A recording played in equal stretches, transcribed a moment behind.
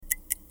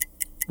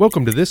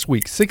Welcome to this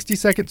week's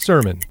 60-second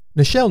sermon.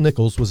 Nichelle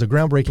Nichols was a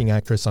groundbreaking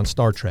actress on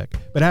Star Trek,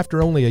 but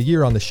after only a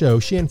year on the show,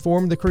 she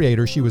informed the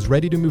creator she was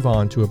ready to move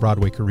on to a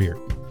Broadway career.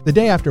 The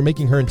day after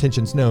making her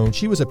intentions known,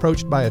 she was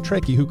approached by a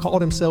Trekkie who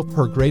called himself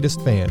her greatest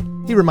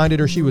fan. He reminded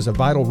her she was a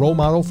vital role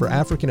model for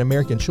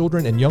African-American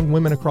children and young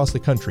women across the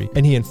country,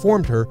 and he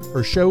informed her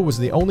her show was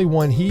the only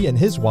one he and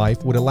his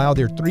wife would allow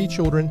their 3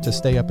 children to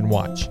stay up and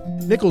watch.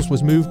 Nichols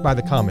was moved by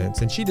the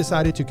comments, and she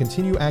decided to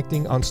continue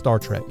acting on Star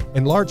Trek,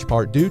 in large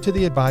part due to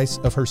the advice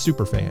of her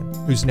superfan,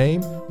 whose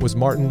name was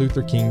Martin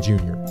Luther King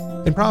Jr.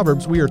 In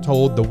Proverbs, we are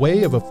told, "The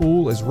way of a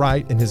fool is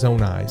right in his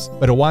own eyes,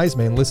 but a wise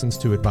man listens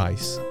to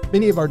advice."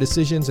 Many of our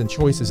decisions and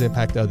choices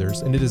impact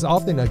others, and it is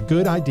often a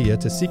good idea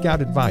to seek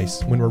out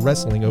advice when we're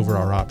wrestling over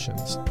our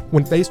options.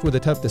 When faced with a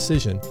tough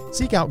decision,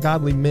 seek out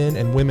godly men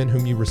and women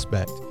whom you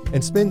respect,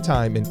 and spend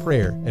time in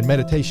prayer and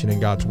meditation in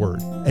God's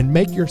Word, and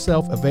make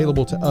yourself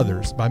available to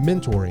others by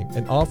mentoring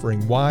and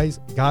offering wise,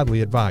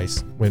 godly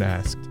advice when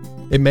asked.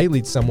 It may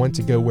lead someone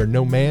to go where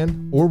no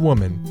man or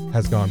woman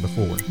has gone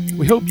before.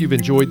 We hope you've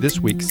enjoyed this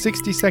week's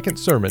 60-second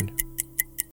sermon